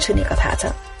 मन छुने कथा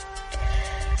छ।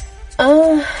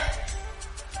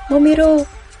 म मेरो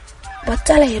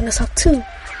बच्चालाई हेर्न सक्छु।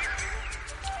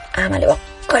 आमाले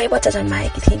भर्खरै बच्चा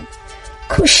जन्माएकी थिइन्।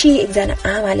 खुसी एकजना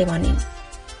आमाले भनिन्,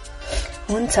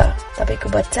 हुन्छ तपाईको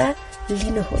बच्चा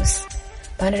लिनुहोस्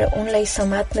भनेर उनलाई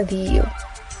समात्न दिइयो।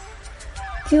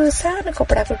 त्यो सानो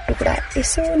कपडाको टुक्रा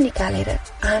यसो निकालेर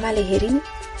आमाले हेरिन्,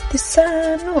 त्यो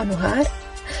सानो अनुहार।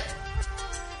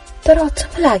 तर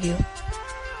अचम्म लाग्यो,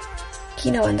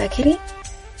 किन भन्दाखेरि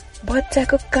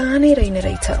बच्चाको कानै रहेन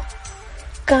रहेछ।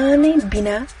 कानै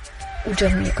बिना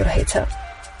जन्मिएको रहेछ।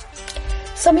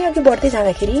 समय अघि बढ्दै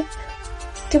जाँदाखेरि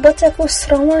त्यो बच्चाको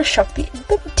श्रवण शक्ति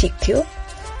एकदम ठिक थियो,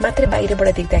 मात्र बाहिरबाट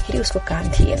देख्दाखेरि उसको कान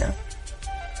थिएन।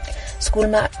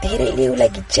 स्कुलमा धेरैले उसलाई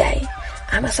गिज्याए।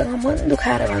 आमासँग मन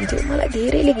दुखाएर भन्थ्यो, मलाई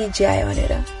धेरैले गिज्यायो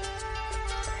भनेर।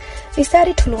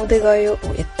 बिस्तारै ठुलो हुँदै गयो, ऊ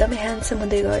एकदमै ह्यान्डसम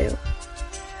हुँदै गयो।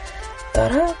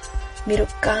 तर मेरो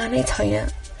कानै छैन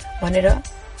भनेर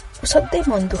ऊ सधैँ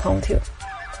मन दुखाउँथ्यो।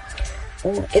 ऊ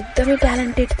एकदमै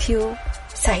ट्यालेन्टेड थियो,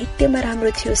 साहित्यमा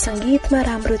राम्रो थियो, संगीतमा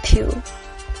राम्रो थियो।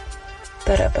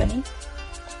 तर पनि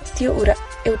त्यो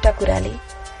एउटा कुराले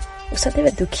ऊ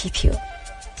सदैव दुखी थियो।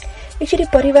 एकचोटि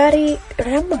परिवारै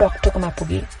राम्रो डाक्टरकोमा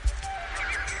पुगे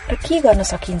र के गर्न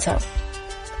सकिन्छ,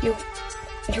 यो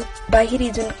बाहिरी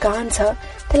जुन कान छ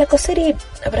त्यसलाई कसरी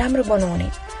राम्रो बनाउने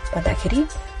भन्दाखेरि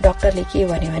डाक्टरले के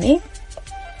भन्यो भने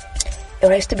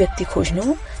एउटा यस्तो व्यक्ति खोज्नु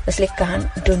जसले कान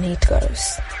डोनेट गरोस्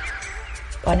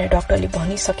भनेर डाक्टरले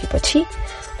भनिसकेपछि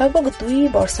लगभग 2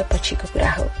 वर्षपछिको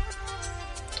कुरा हो।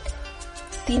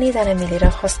 तीनैजना मिलेर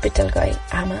हस्पिटल गए,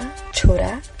 आमा,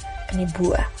 छोरा अनि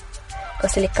बुवा।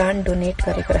 कसैले कान डोनेट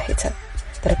गरेको रहेछ,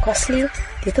 तर कसले,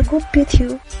 त्यो त गोप्य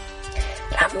थियो।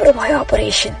 राम्रो भयो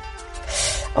अपरेसन।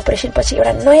 अपरेसन पछि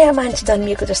एउटा नयाँ मान्छे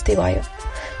जन्मिएको जस्तै भयो।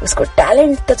 उसको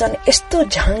ट्यालेन्ट त झन् यस्तो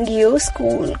झाँगियो,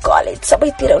 स्कुल कलेज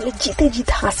सबैतिर उसले जित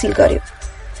हासिल गर्यो।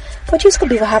 पछि उसको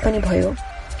विवाह पनि भयो।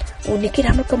 ऊ निकै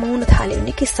राम्रो कमाउन थाल्यो,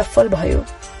 निकै सफल भयो।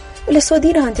 उसले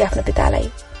सोधिरहन्थ्यो आफ्नो पितालाई,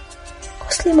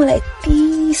 कसले मलाई यति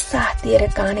साथ दिएर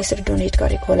कान यसरी डोनेट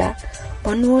गरेको होला,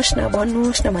 भन्नुहोस् न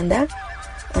भन्दा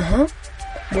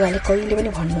बुवाले कहिले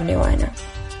पनि भन्नु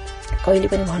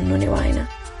नै भएन।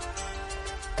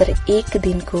 तर एक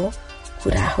दिनको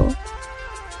कुरा हो,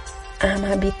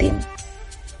 आमा बितिन्।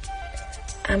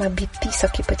 आमा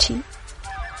बितिसकेपछि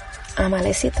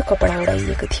आमालाई सेतो कपडा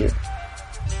ओढाइएको थियो।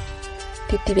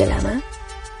 त्यति बेलामा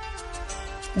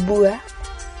बुवा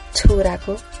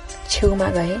छोराको छेउमा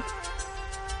गए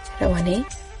र भने,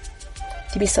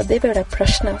 तिमी सदैव एउटा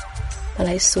प्रश्न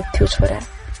मलाई सोध्थ्यौ छोरा,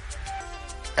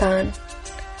 कान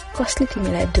कसले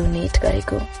तिमीलाई डोनेट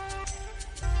गरेको?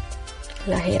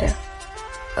 ल हेर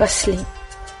कसले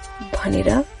भनेर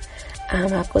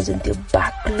आमाको जुन त्यो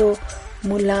बाक्लो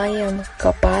मुलायम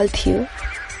कपाल थियो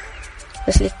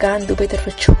जसले कान दुवैतर्फ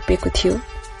छोपेको थियो,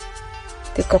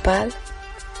 त्यो कपाल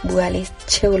बुवाले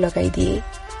छेउ लगाइदिए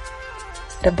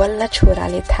र बल्ल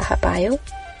छोराले थाहा पायो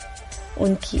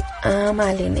उनकी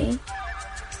आमाले नै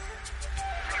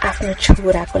आफ्नो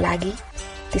छोराको लागि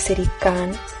त्यसरी कान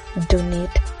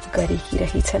डोनेट गरेकी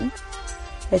रहेछन्।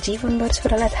 र जीवनभर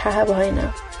छोरालाई थाहा भएन।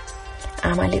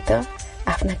 आमाले त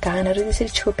आफ्ना कानहरू त्यसरी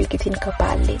छोपेकी थिइन्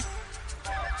कपालले।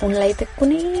 उनलाई त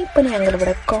कुनै पनि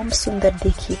एंगलबाट कम सुन्दर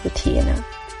देखिएको थिएन।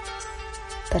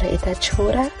 तर यता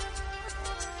छोरा,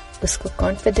 उसको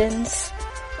कन्फिडेन्स,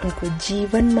 उनको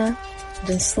जीवनमा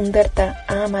जुन सुन्दरता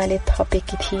आमाले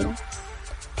थपेकी थिइन्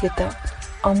त्यो त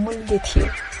अमूल्य थियो।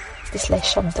 त्यसलाई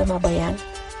शब्दमा बयान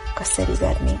कसरी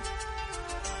गर्ने?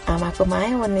 आमाको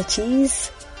माया भन्ने चीज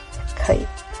खै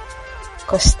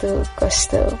कस्तो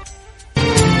कस्तो।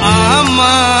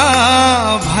 आमा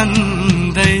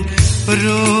भन्दै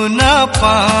रुन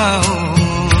पाऊ,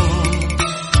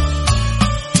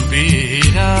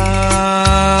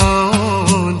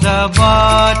 बिराउँदा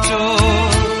बाटो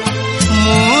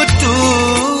मुटु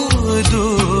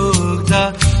दुख्दा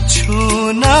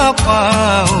छुन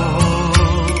पाऊ,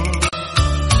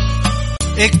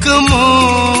 एक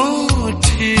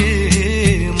मुठी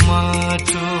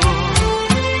माटो,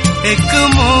 एक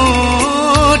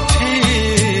मुठी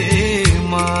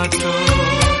माटो।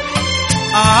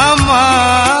 आमा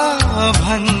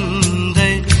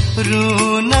भन्दै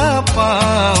रुन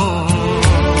पाऊ,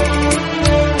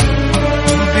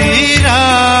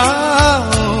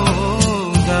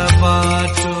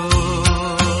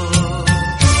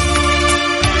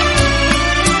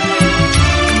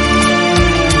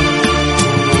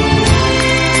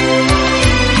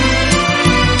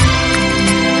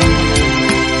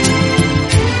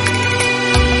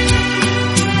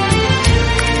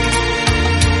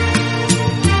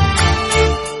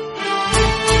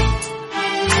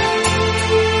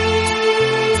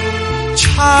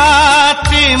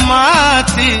 छाती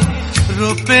माथि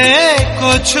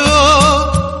रोपेको छु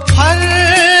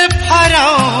फरफराउने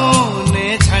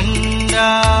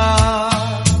झण्डा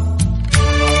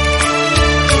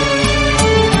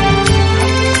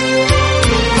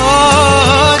ओ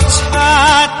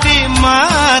छाती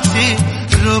माथि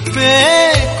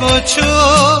रोपेको छु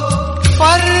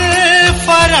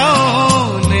फरफराउने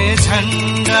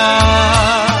झण्डा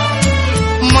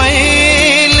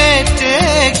मैले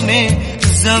टेक्ने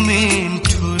जमिन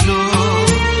ठुलो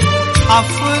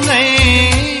आफ्नै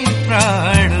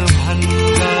प्राण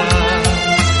भन्दा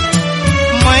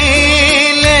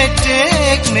मैले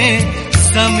टेक्ने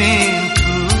जमिन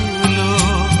ठुलो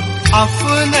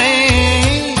आफ्नै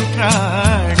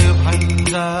प्राण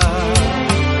भन्दा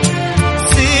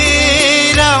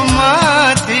शिरमाथि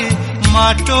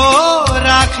माटो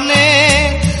राख्ने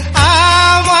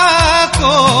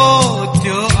आमाको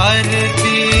त्यो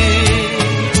अर्ती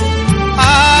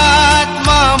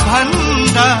आत्मा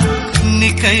भन्दा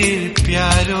निकै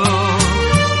प्यारो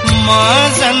म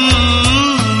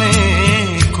जन्मेको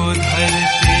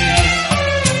धरती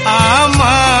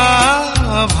आमा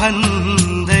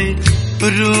भन्दै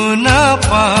रुन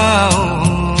पाऊ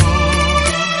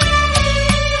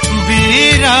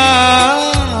बिराउँदा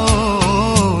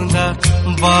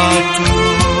बाटो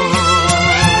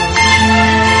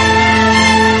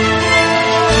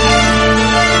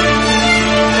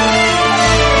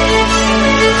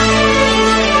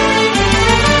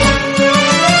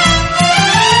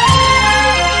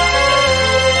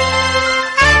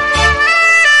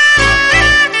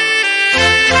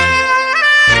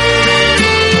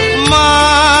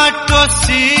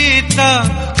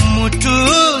मुटु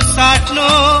साट्नु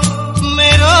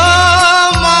मेरो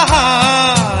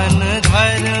महान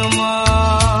धर्म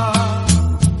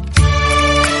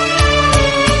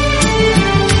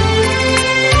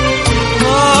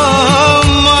ओ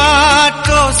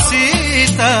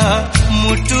माटोसित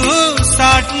मुटु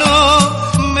साट्नु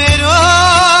मेरो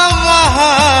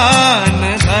महान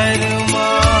धर्म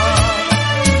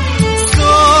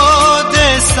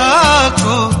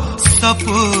स्वदेशको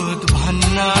सपूत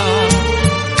भन्न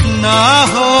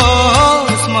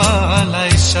नहोस्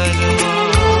मलाई शर्म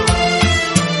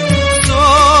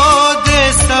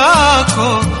स्वदेशको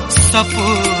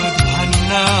सपूत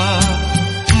भन्न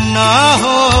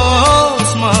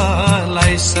नहोस्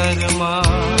मलाई शर्म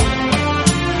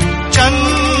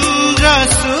चन्द्र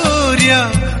सूर्य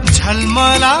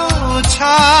झलमलाउँछ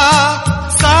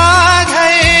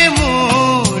साधै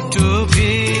मुटु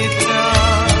भित्र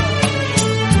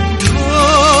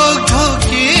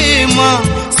ढुकढुकीमा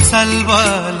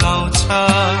सल्बलाउँछ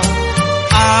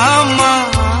आमा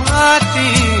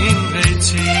तिम्रै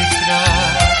चित्र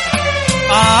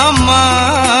आमा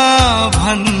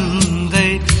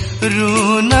भन्दै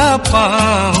रुन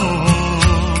पाऊ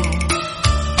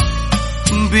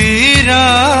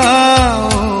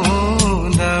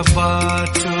बिराउँदा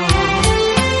बाटो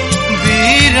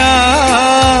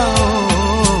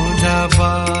बिराउँदा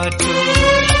बाटो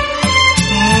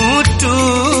मुटु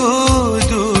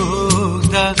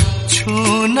दुख्दा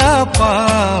छुन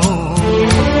पाऊ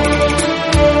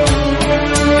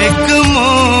एक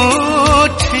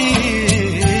मुठी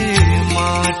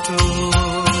माटो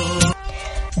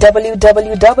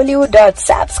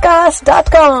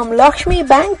www.sapscast.com लक्ष्मी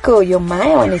ब्याङ्कको यो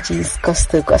माया भन्ने चीज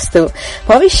कस्तो कस्तो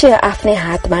भविष्य आफ्नै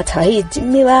हातमा छ है।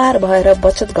 जिम्मेवार भएर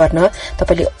बचत गर्न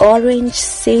तपाईले ऑरेन्ज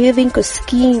सेभिङको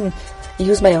स्किम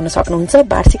युजमा ल्याउन सक्नुहुन्छ।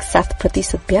 वार्षिक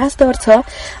 7% ब्याज दर छ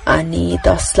अनि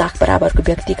 10 लाख बराबरको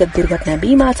व्यक्तिगत दुर्घटना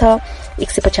बीमा छ।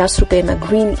 150 रुपैयाँमा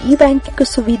ग्रीन ई ब्याङ्किङको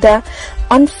सुविधा,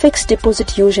 अनफिक्स्ड डिपोजिट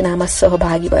योजनामा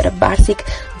सहभागी भएर वार्षिक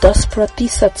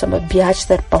 10% सम्म ब्याज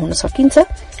दर पाउन सकिन्छ।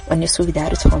 अन्य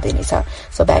सुविधाहरू छँदै नै छ।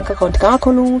 सो ब्याङ्क अकाउन्ट कहाँ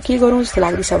खोलौं के गरौं जस्तो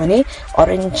लाग्दैछ भने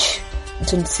ऑरेन्ज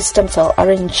जुन सिस्टम छ,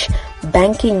 ऑरेन्ज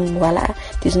ब्याङ्किङ वाला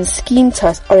त्यो जुन स्किम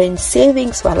छ, ऑरेन्ज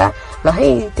सेभिङ्स वाला ल है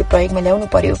त्यो प्रयोगमा ल्याउनु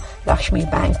पर्यो लक्ष्मी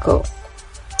ब्याङ्कको।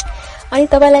 अनि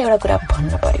तपाईलाई एउटा कुरा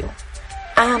भन्न पर्यो,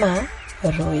 आमा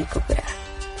रोएको कुरा।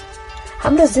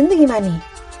 हाम्रो जिन्दगीमा नि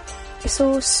यसो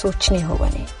सोच्ने हो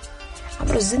भने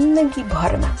हाम्रो जिन्दगी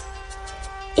भरमा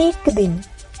एक दिन,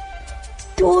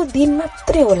 त्यो दिन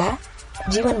मात्रै होला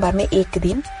जीवनभरमै एक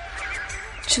दिन,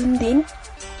 जुन दिन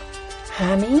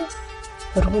हामी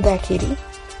रुँदाखेरि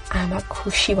आमा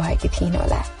खुसी भएकी थिइन्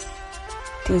होला।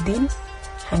 त्यो दिन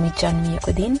हामी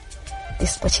जन्मिएको दिन।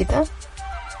 त्यसपछि त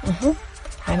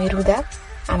हामी रुँदा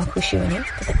आमा खुसी हुने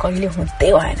त्यो त कहिले हुँदै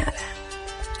भएन होला।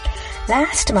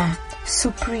 लास्टमा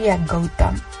सुप्रिया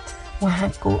गौतम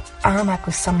उहाँको आमाको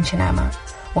सम्झनामा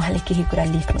उहाँले केही कुरा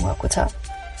लेख्नु भएको छ।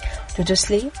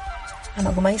 जसले आमा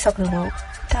गुमाइसक्नुभयो,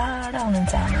 टाढा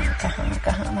हुनुहुन्छ आमा, कहाँ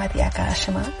कहाँ माथि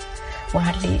आकाशमा,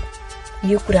 उहाँहरूले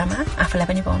यो कुरामा आफूलाई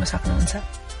पनि पाउन सक्नुहुन्छ।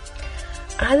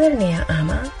 आदरणीय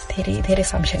आमा, धेरै धेरै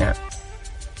सम्झना।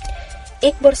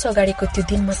 1 वर्ष अगाडिको त्यो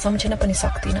दिन म सम्झन पनि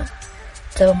सक्दिनँ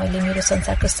जब मैले मेरो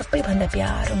संसारको सबैभन्दा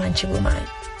प्यारो मान्छे गुमाएँ।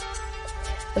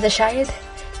 अझ सायद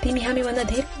तिमी हामीभन्दा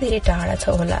धेरै धेरै टाढा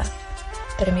छौ होला,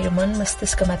 तर मेरो मन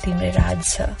मस्तिष्कमा तिम्रो राज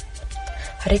छ।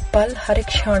 हरेक पल हरेक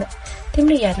क्षण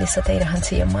तिम्रो यादले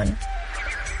सताइरहन्छ यो मन।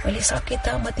 मैले सके त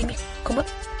म तिमीकोमा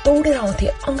दौडेर आउँथे,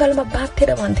 अङ्गालमा बाँधेर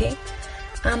भन्थे,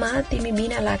 आमा तिमी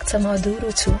बिना लाग्छ म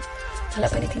अधुरो छु, मलाई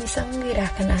पनि तिमी सँगै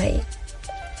राख न है।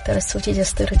 तर सोचे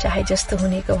जस्तो र चाहे जस्तो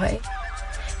हुनेको भए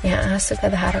यहाँ आँसुका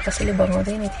धारा कसैले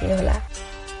बगाउँदैन थिए होला।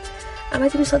 आमा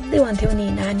तिमी सधैँ भन्थ्यौ नि,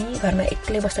 नानी घरमा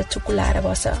एक्लै बस्दा चुक्कु लाएर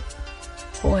बस।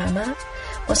 हो आमा,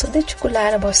 म सधैँ चुक्कु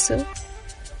लाएर बस्छु,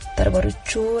 तर बरु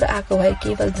चोर आएको भए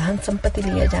केवल धन सम्पत्ति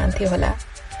लिएर जान्थ्यो होला,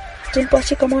 जुन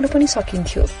पछि कमाउन पनि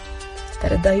सकिन्थ्यो।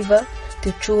 तर दैव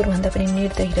त्यो चोर भन्दा पनि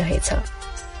निर्दयी रहेछ।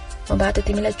 मबाट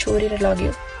तिमीलाई चोरेर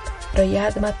लग्यो र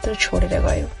याद मात्र छोडेर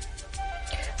गयो।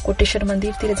 कोटेश्वर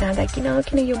मन्दिरतिर जाँदा किन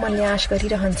किन यो मनले आश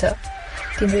गरिरहन्छ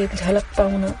तिम्रो एक झलक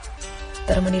पाउन,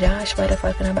 तर म निराश भएर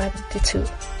फर्कन बाध्य छु।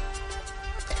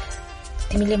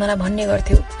 तिमीले मलाई भन्ने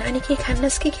गर्थ्यौ, नानी के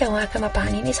खान्नस् कि क्या, आँखामा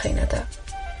पानी नै छैन त।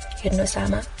 हेर्नुहोस्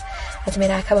आमा, आज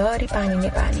मेरो आँखाभरि पानी नै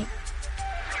पानी।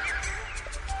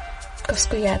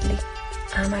 कसको यादले?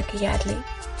 आमाको यादले।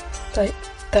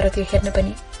 तर त्यो हेर्न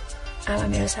पनि आमा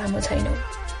मेरो सामु छैनौ।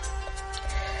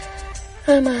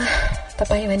 आमा,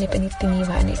 तपाईँ भने पनि तिमी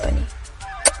भने पनि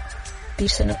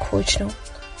बिर्सन खोज्नु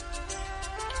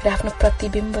र आफ्नो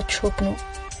प्रतिबिम्ब छोप्नु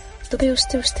दुवै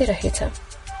उस्तै उस्तै रहेछ।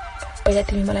 पहिला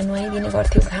तिमी मलाई नुहाइदिने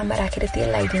गर्थ्यौ, घाममा राखेर तेल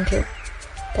लगाइदिन्थ्यौ,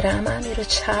 तर आमा मेरो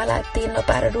छाला तेल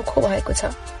नपाएर रुखो भएको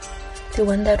छ। त्यो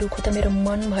भन्दा रुखो त मेरो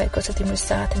मन भएको छ तिम्रो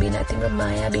साथ बिना, तिम्रो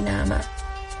माया बिना। आमा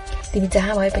तिमी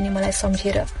जहाँ भए पनि मलाई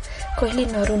सम्झेर कहिले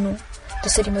नरुनु,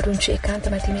 जसरी म रुन्छु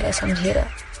एकान्तमा तिमीलाई सम्झेर।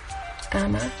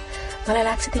 आमा मलाई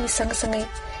लाग्छ तिमी सँगसँगै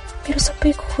मेरो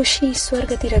सबै खुसी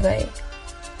स्वर्गतिर गए।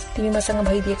 तिमी मसँग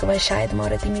भइदिएको भए सायद म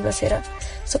र तिमी बसेर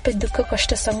सबै दुःख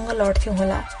कष्टसँग लड्थ्यौ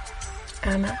होला।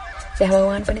 आमा या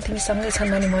भगवान पनि तिमी सँगै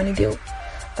छन् भने भनिदेऊ,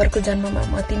 अर्को जन्ममा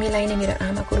म तिमीलाई नै मेरो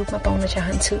आमाको रूपमा पाउन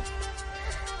चाहन्छु।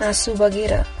 आँसु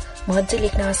बगेर म अझै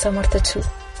लेख्न असमर्थ छु।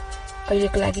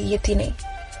 अहिलेको लागि यति नै।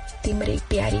 तिम्रै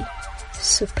प्यारी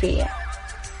सुप्रिया।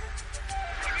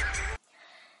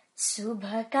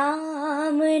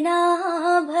 शुभकामना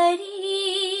भरी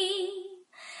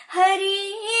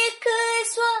हरेक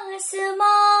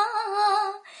श्वासमा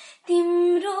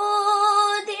तिम्रो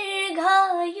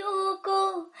दीर्घायुको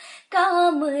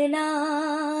कामना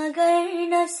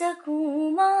गर्न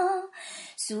सकुमा।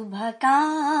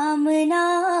 शुभकामना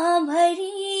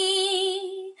भरी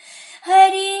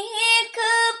हरेक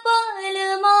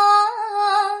पलमा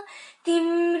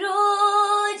तिम्रो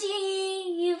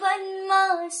जीवनमा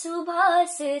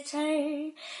सुभाष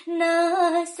छर्न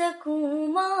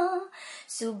सकुमा।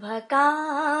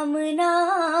 शुभकामना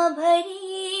भरी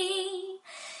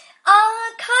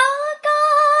आँखाका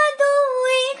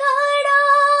दुई घडा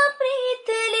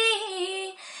प्रीतले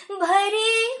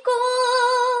भरेको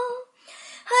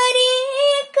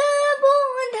हरेक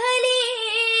बुँदले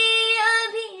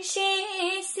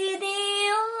अभिषेक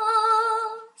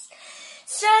दियोस्।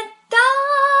 श्रद्धा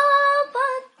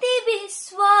भक्ति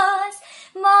विश्वास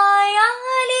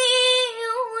मायाले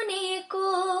उनेको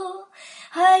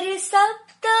हर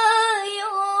सप्त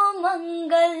यो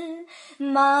मंगल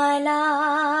माला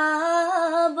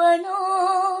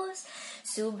बनोस्।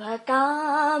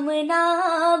 शुभकामना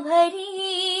भरी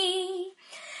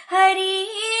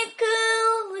हरेक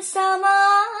उसमा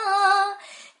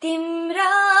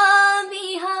तिम्रा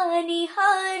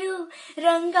बिहानीहरू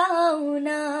रंगाउन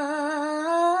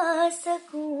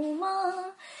सकुमा।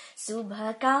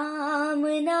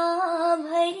 शुभकामना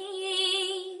भरी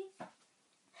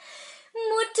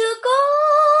मुटुको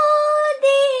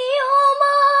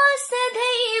दियोमा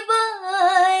सधैँ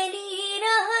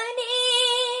बलिरहने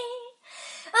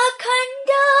अखण्ड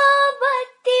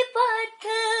बत्ती पथ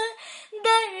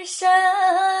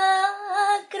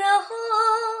दर्शक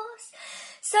रहोस्।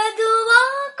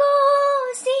 सदुवाको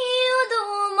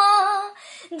सिउँदोमा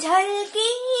झल्किरहने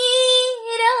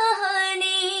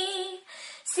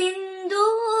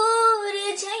सिन्दूर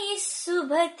झै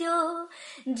शुभ त्यो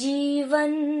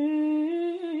जीवन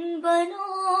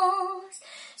बनोस्।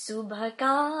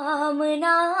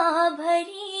 शुभकामना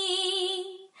भरी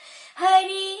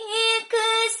हरेक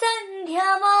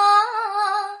सन्ध्यामा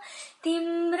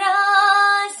तिम्रा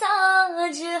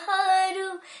साँझहरू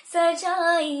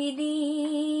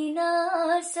सजाइदिन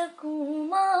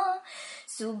सकुमा।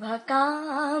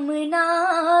 शुभकामना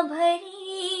भरी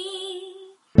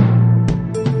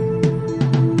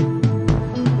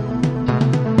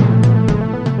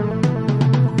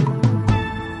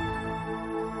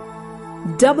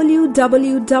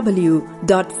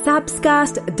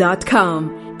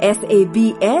www.sabscast.com.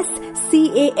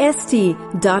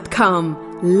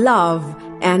 SABSCAST.com. Love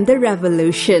and the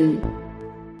Revolution.